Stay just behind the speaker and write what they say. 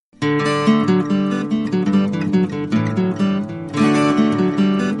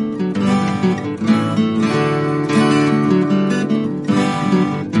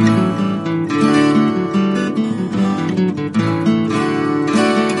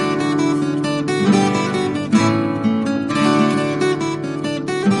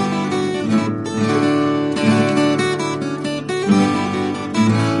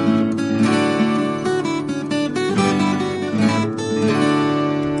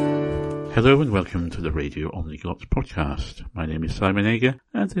Hello and welcome to the Radio Omniglot podcast. My name is Simon Ager,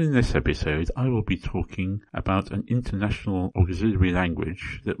 and in this episode I will be talking about an international auxiliary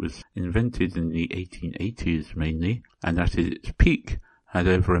language that was invented in the 1880s mainly, and at its peak had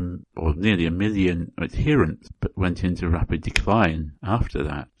nearly 1 million adherents, but went into rapid decline after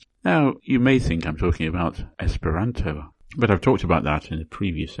that. Now, you may think I'm talking about Esperanto, but I've talked about that in a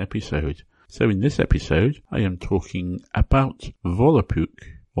previous episode. So in this episode I am talking about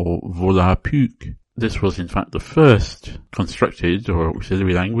Volapük, or Volapük. This was in fact the first constructed or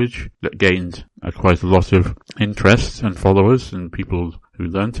auxiliary language that gained quite a lot of interest and followers and people who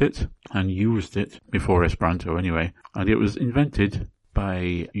learnt it and used it before Esperanto anyway. And it was invented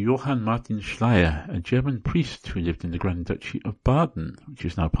by Johann Martin Schleyer, a German priest who lived in the Grand Duchy of Baden, which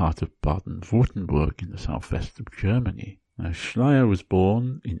is now part of Baden-Württemberg in the southwest of Germany. Now, Schleyer was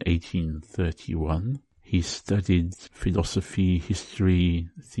born in 1831. He studied philosophy, history,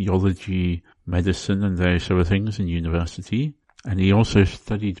 theology, medicine and various other things in university. And he also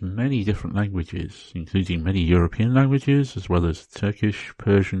studied many different languages, including many European languages, as well as Turkish,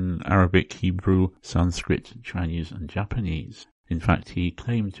 Persian, Arabic, Hebrew, Sanskrit, Chinese and Japanese. In fact, he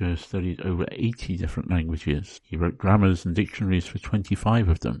claimed to have studied over 80 different languages. He wrote grammars and dictionaries for 25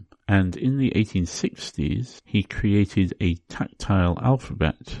 of them. And in the 1860s, he created a tactile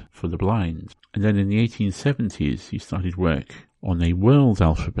alphabet for the blind. And then in the 1870s, he started work on a world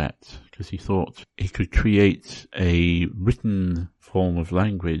alphabet because he thought he could create a written form of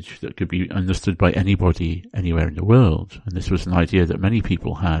language that could be understood by anybody anywhere in the world. And this was an idea that many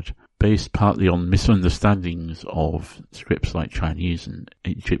people had, based partly on misunderstandings of scripts like Chinese and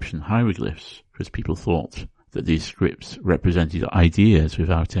Egyptian hieroglyphs, because people thought that these scripts represented ideas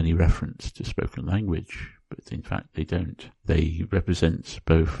without any reference to spoken language. But in fact they don't. They represent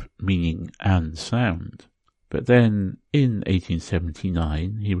both meaning and sound. But then in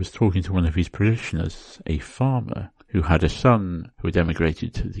 1879 he was talking to one of his parishioners, a farmer, who had a son who had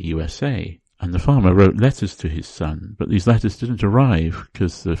emigrated to the USA. And the farmer wrote letters to his son, but these letters didn't arrive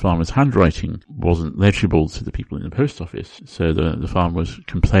because the farmer's handwriting wasn't legible to the people in the post office. So the farmer was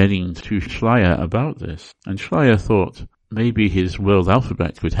complaining to Schleyer about this. And Schleyer thought maybe his world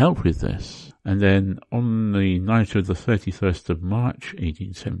alphabet could help with this. And then on the night of the 31st of March,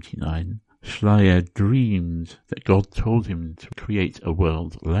 1879, Schleyer dreamed that God told him to create a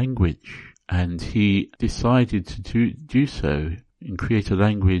world language. And he decided to do so and create a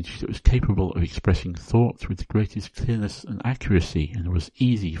language that was capable of expressing thoughts with the greatest clearness and accuracy, and was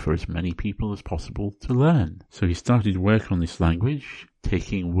easy for as many people as possible to learn. So he started work on this language,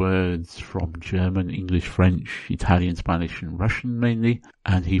 taking words from German, English, French, Italian, Spanish and Russian mainly,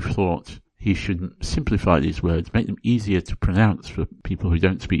 and he thought he should simplify these words, make them easier to pronounce for people who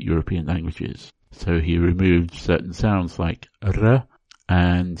don't speak European languages. So he removed certain sounds like r,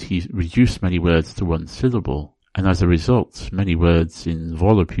 and he reduced many words to one syllable. And as a result, many words in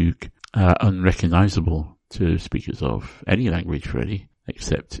Volapük are unrecognizable to speakers of any language really,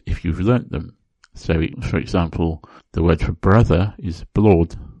 except if you've learnt them. So, for example, the word for brother is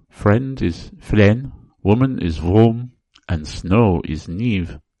blod, friend is flen, woman is vom, and snow is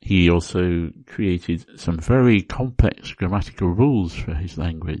niv. He also created some very complex grammatical rules for his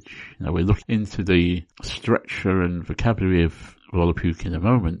language. Now we'll look into the structure and vocabulary of Volapük in a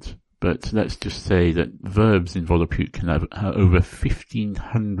moment. But let's just say that verbs in Volapük can have over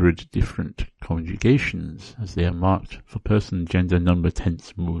 1,500 different conjugations, as they are marked for person, gender, number,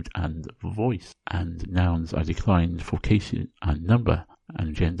 tense, mood, and voice. And nouns are declined for cases and number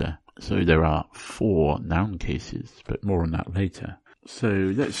and gender. So there are 4 noun cases, but more on that later. So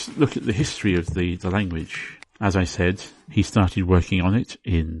let's look at the history of the language. As I said, he started working on it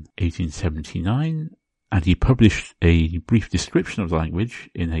in 1879. And he published a brief description of the language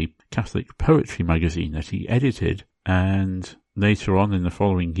in a Catholic poetry magazine that he edited. And later on in the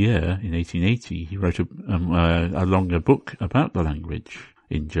following year, in 1880, he wrote a longer book about the language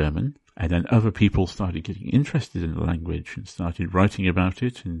in German. And then other people started getting interested in the language and started writing about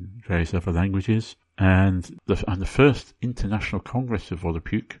it in various other languages. And the first International Congress of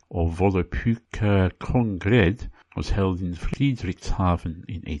Volapük, or Volapüker Kongress, was held in Friedrichshafen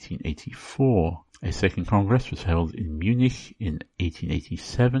in 1884. A second congress was held in Munich in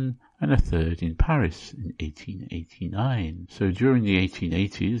 1887 and a third in Paris in 1889. So during the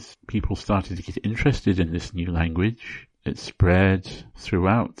 1880s, people started to get interested in this new language. It spread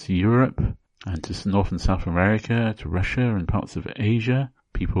throughout Europe and to North and South America, to Russia and parts of Asia.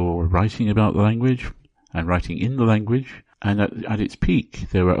 People were writing about the language and writing in the language. And at its peak,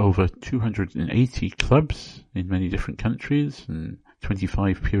 there were over 280 clubs in many different countries and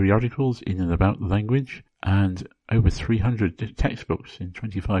 25 periodicals in and about the language, and over 300 textbooks in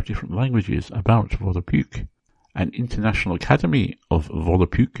 25 different languages about Volapük. An International Academy of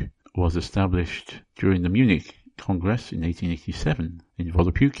Volapük was established during the Munich Congress in 1887. In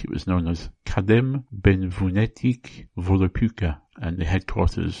Volapük, it was known as Cadem Benvunetic Volapüka, and the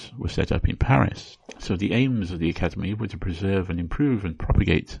headquarters were set up in Paris. So the aims of the Academy were to preserve and improve and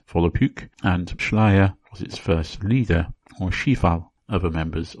propagate Volapük, and Schleyer was its first leader, or Schiefal. Other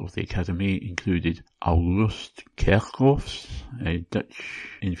members of the Academy included August Kerkhoffs, a Dutch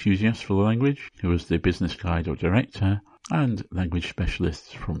enthusiast for the language, who was the business guide or director, and language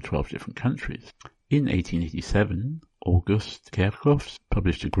specialists from 12 different countries. In 1887, August Kerkhoffs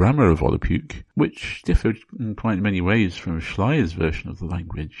published a grammar of Volapük, which differed in quite many ways from Schleyer's version of the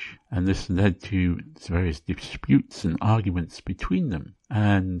language, and this led to various disputes and arguments between them.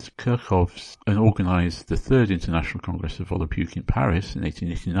 And Kerkhoffs organized the Third International Congress of Volapük in Paris in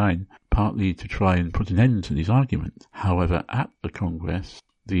 1889, partly to try and put an end to these arguments. However, at the Congress,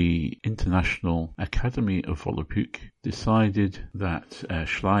 the International Academy of Volapük decided that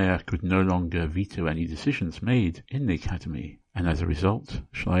Schleyer could no longer veto any decisions made in the Academy, and as a result,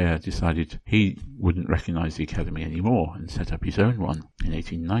 Schleyer decided he wouldn't recognize the Academy anymore and set up his own one in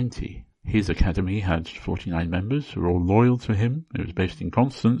 1890. His Academy had 49 members who were all loyal to him. It was based in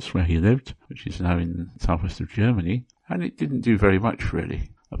Constance, where he lived, which is now in the southwest of Germany, and it didn't do very much, really,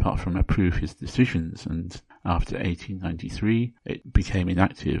 apart from approve his decisions, and after 1893, it became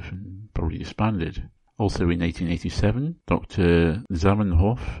inactive and probably disbanded. Also in 1887, Dr.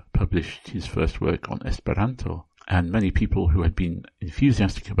 Zamenhof published his first work on Esperanto, and many people who had been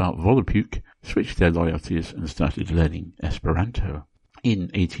enthusiastic about Volapük switched their loyalties and started learning Esperanto. In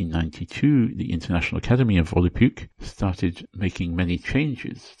 1892, the International Academy of Volapük started making many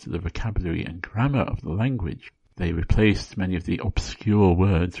changes to the vocabulary and grammar of the language. They replaced many of the obscure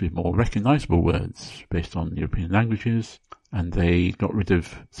words with more recognizable words based on European languages, and they got rid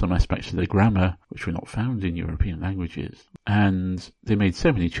of some aspects of the grammar which were not found in European languages. And they made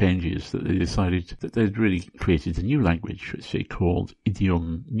so many changes that they decided that they'd really created a new language, which they called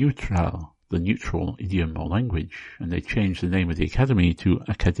idiom neutral, the neutral idiom or language, and they changed the name of the Academy to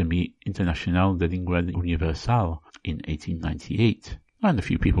Académie Internationale de Lingua Universale in 1898. And a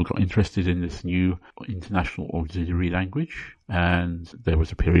few people got interested in this new international auxiliary language, and there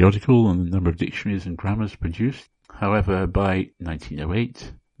was a periodical and a number of dictionaries and grammars produced. However, by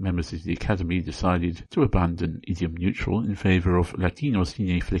 1908, members of the Academy decided to abandon idiom neutral in favor of Latino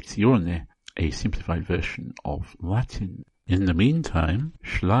sine flexione, a simplified version of Latin. In the meantime,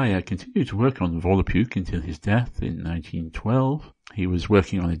 Schleyer continued to work on Volapük until his death in 1912. He was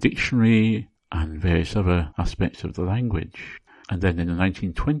working on a dictionary and various other aspects of the language. And then in the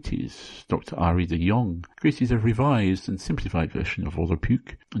 1920s, Dr. Arie de Jong created a revised and simplified version of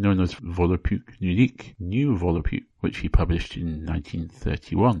Volapük, known as Volapük Unique, New Volapük, which he published in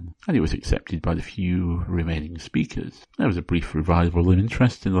 1931, and it was accepted by the few remaining speakers. There was a brief revival of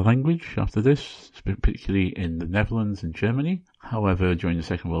interest in the language after this, particularly in the Netherlands and Germany. However, during the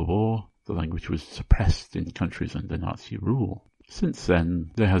Second World War, the language was suppressed in countries under Nazi rule. Since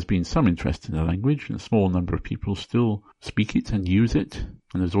then, there has been some interest in the language, and a small number of people still speak it and use it,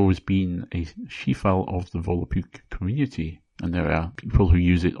 and there's always been a Schiefal of the Volapük community, and there are people who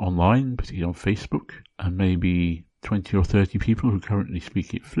use it online, particularly on Facebook, and maybe 20 or 30 people who currently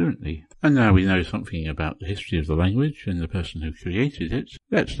speak it fluently. And now we know something about the history of the language and the person who created it.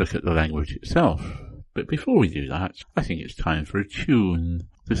 Let's look at the language itself. But before we do that, I think it's time for a tune.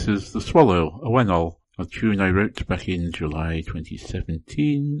 This is The Swallow, a Wenol, a tune I wrote back in July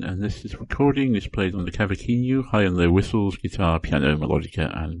 2017, and this recording is played on the cavaquinho, high and low whistles, guitar, piano,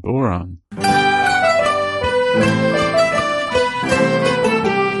 melodica, and boron.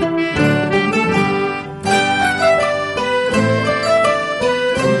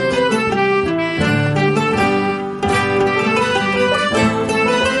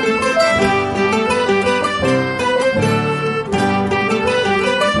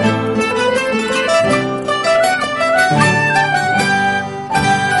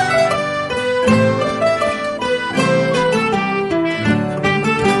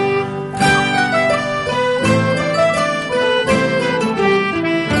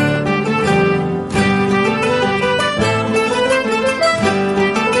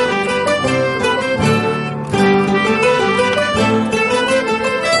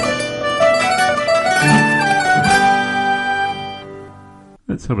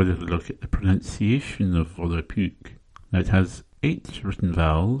 have a little look at the pronunciation of Volapük. Now it has 8 written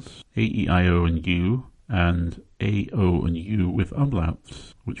vowels, A, E, I, O and U, and A, O and U with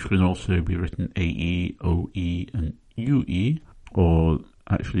umlauts, which can also be written A, E, O, E and U, E, or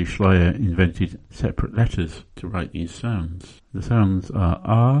actually Schleyer invented separate letters to write these sounds. The sounds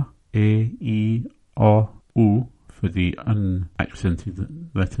are A, E, O, U for the unaccented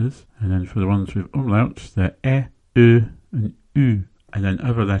letters, and then for the ones with umlauts, they're E, Ö and U. And then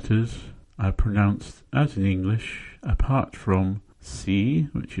other letters are pronounced as in English, apart from C,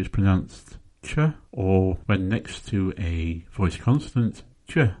 which is pronounced ch, or when next to a voice consonant,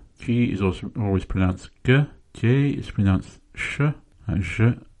 ch. G is also always pronounced g. J is pronounced sh, and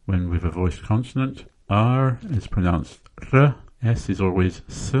j when with a voice consonant. R is pronounced r. S is always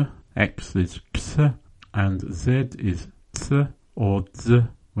s. X is ks. And Z is ts or z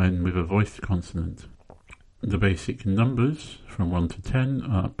when with a voiced consonant. The basic numbers from 1 to 10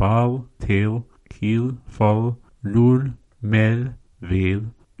 are bal, tail, kiel, fol, lul, mel,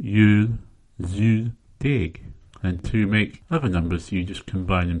 veil, yul, zul, dig. And to make other numbers, you just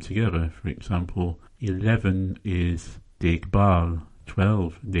combine them together. For example, 11 is dig bal,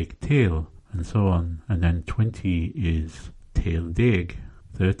 12 dig tail, and so on. And then 20 is tail dig,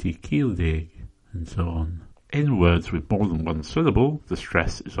 30 keel dig, and so on. In words with more than one syllable, the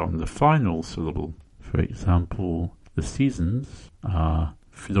stress is on the final syllable. For example, the seasons are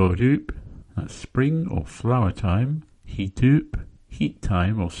Volapük, that's spring or flower time, Heatüp, heat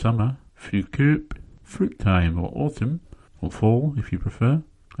time or summer, Frühküp, fruit time or autumn, or fall if you prefer,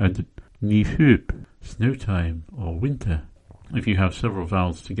 and Nifhüp, snow time or winter. If you have several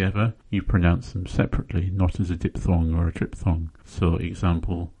vowels together, you pronounce them separately, not as a diphthong or a triphthong. So,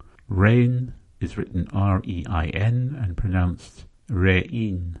 example, rain is written R-E-I-N and pronounced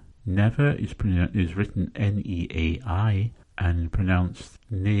rein. Never is written N-E-A-I and pronounced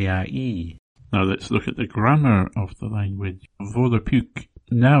neai. Now let's look at the grammar of the language. Volapük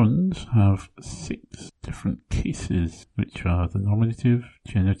nouns have 6 different cases, which are the nominative,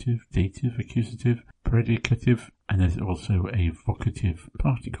 genitive, dative, accusative, predicative, and there's also a vocative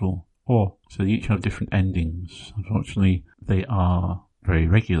particle, or. So they each have different endings. Unfortunately, they are very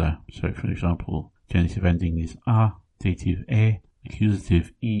regular. So, for example, genitive ending is a, dative e,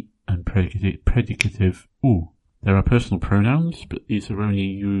 accusative e, and predicative u. There are personal pronouns, but these are only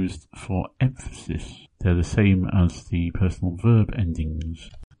used for emphasis. They're the same as the personal verb endings.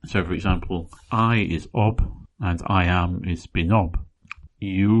 So, for example, I is ob, and I am is binob.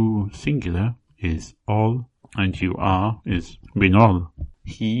 You, singular, is ol, and you are is binol.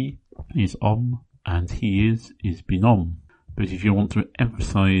 He is and he is binom. But if you want to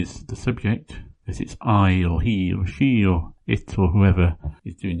emphasize the subject, that it's I or he or she or it or whoever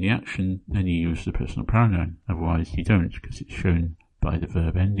is doing the action, then you use the personal pronoun. Otherwise you don't, because it's shown by the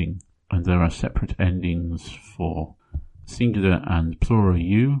verb ending. And there are separate endings for singular and plural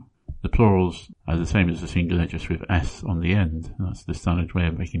you. The plurals are the same as the singular, just with s on the end. And that's the standard way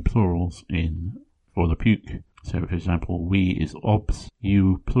of making plurals in Volapük. So, for example, we is obs,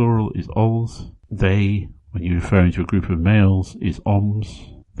 you plural is ols, they, when you're referring to a group of males, is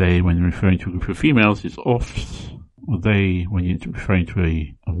oms, they, when referring to a group of females, is offs, or they, when you're referring to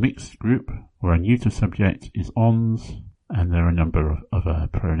a mixed group or a neuter subject, is ons, and there are a number of other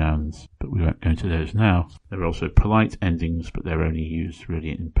pronouns, but we won't go into those now. There are also polite endings, but they're only used really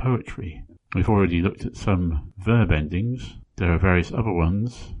in poetry. We've already looked at some verb endings. There are various other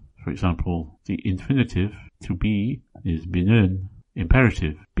ones. For example, the infinitive, to be, is binön.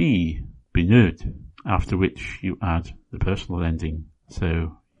 Imperative, be, binöd, after which you add the personal ending.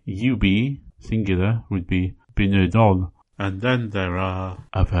 So, you be, singular, would be binödol. And then there are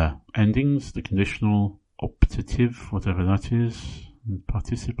other endings, the conditional, optative, whatever that is, and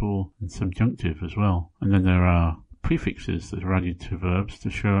participle and subjunctive as well. And then there are prefixes that are added to verbs to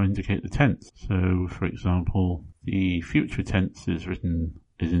indicate the tense. So, for example, the future tense is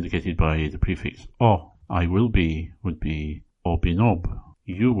indicated by the prefix o. I will be would be o binob.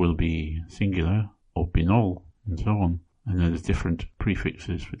 You will be, singular, o binol, and so on. And then there's different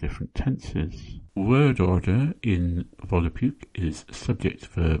prefixes for different tenses. Word order in Volapük is subject,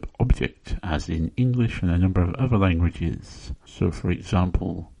 verb, object, as in English and a number of other languages. So, for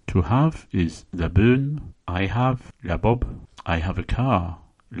example, to have is labön, I have, labob, I have a car,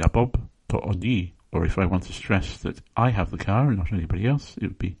 labob, to odi. Or if I want to stress that I have the car and not anybody else, it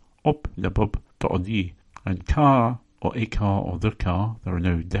would be op, labob, to odi. And car, or a car, or the car, there are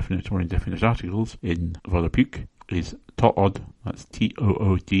no definite or indefinite articles in Volapük, is to'od, that's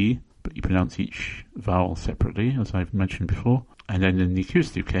T-O-O-D, but you pronounce each vowel separately, as I've mentioned before. And then in the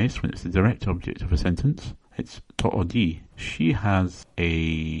accusative case, when it's the direct object of a sentence, It's to'odi. She has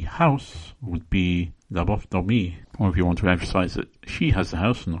a house, would be labof dormi. Or if you want to emphasize that she has the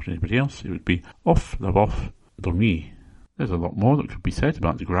house and not anybody else, it would be off labof dormi. There's a lot more that could be said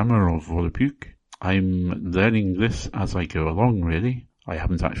about the grammar of Volapük. I'm learning this as I go along, really. I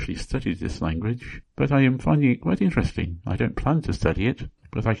haven't actually studied this language, but I am finding it quite interesting. I don't plan to study it,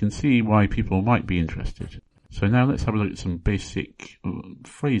 but I can see why people might be interested. So now let's have a look at some basic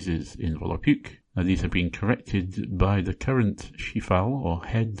phrases in Volapük. Now these have been corrected by the current Chifal, or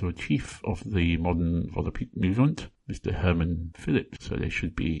head or chief of the modern Volapük movement, Mr. Herman Philip, so they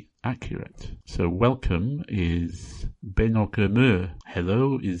should be accurate. So welcome is Benokemö.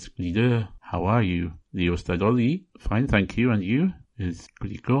 Hello is Glider. How are you? Leo Stadoli. Fine, thank you. And you? Is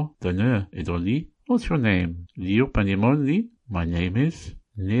Gliko. Dana Edoli. What's your name? Leo Panemoli. My name is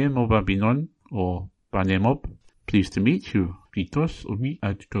Nemobabinon, or Panemob. Pleased to meet you. Kritos Obi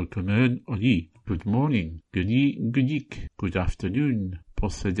at Kokomen Oli. Good morning. Goodi Goodik. Good afternoon.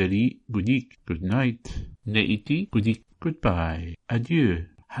 Possedeli Goodik. Good night. Neiti Goodik. Goodbye. Adieu.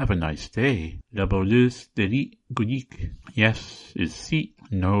 Have a nice day. La boleuse deli Goodik. Yes is si.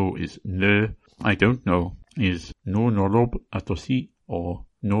 No is ne. I don't know. Is no nolob atosi, or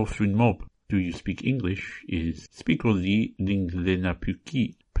no funmob. Do you speak English? Is spikoli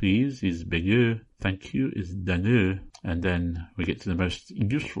linglenapuki. Please is bege. Thank you is dane. And then we get to the most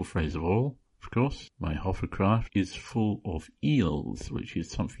useful phrase of all. Of course, my hovercraft is full of eels, which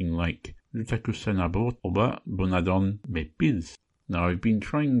is something like Lutakusenabot oba bonadon mepiz. Now, I've been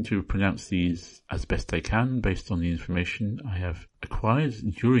trying to pronounce these as best I can based on the information I have acquired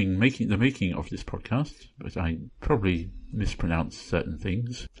during the making of this podcast, but I probably mispronounced certain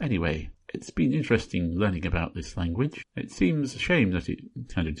things. Anyway, it's been interesting learning about this language. It seems a shame that it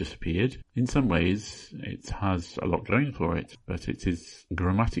kind of disappeared. In some ways, it has a lot going for it, but it is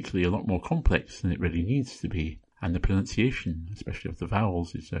grammatically a lot more complex than it really needs to be. And the pronunciation, especially of the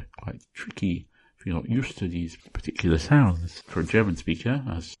vowels, is quite tricky if you're not used to these particular sounds. For a German speaker,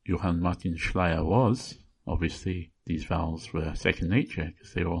 as Johann Martin Schleyer was, obviously these vowels were second nature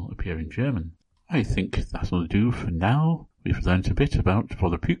because they all appear in German. I think that'll do for now. We've learned a bit about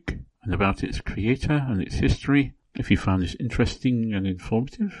Volapük and about its creator and its history. If you found this interesting and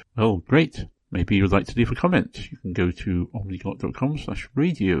informative, well, great. Maybe you'd like to leave a comment. You can go to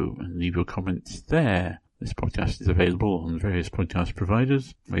omniglot.com/radio and leave your comments there. This podcast is available on various podcast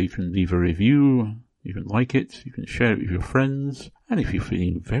providers, where you can leave a review, you can like it, you can share it with your friends, and if you're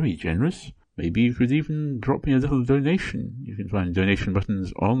feeling very generous, maybe you could even drop me a little donation. You can find donation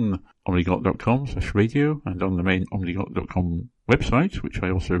buttons on omniglot.com/radio and on the main omniglot.com website, which I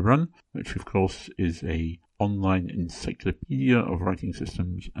also run, which of course is a online encyclopedia of writing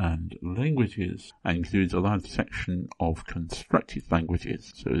systems and languages, and includes a large section of constructed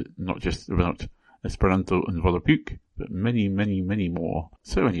languages, so not just about Esperanto and Volapük, but many, many, many more.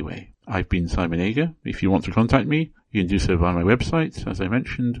 So anyway, I've been Simon Ager. If you want to contact me, you can do so via my website, as I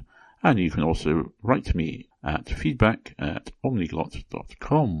mentioned, and you can also write to me at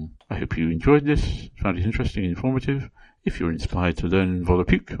feedback@omniglot.com. I hope you enjoyed this, found it interesting and informative. If you're inspired to learn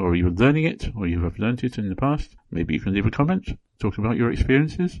Volapük, or you're learning it, or you have learnt it in the past, maybe you can leave a comment, talk about your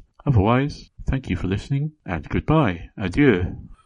experiences. Otherwise, thank you for listening, and goodbye. Adieu.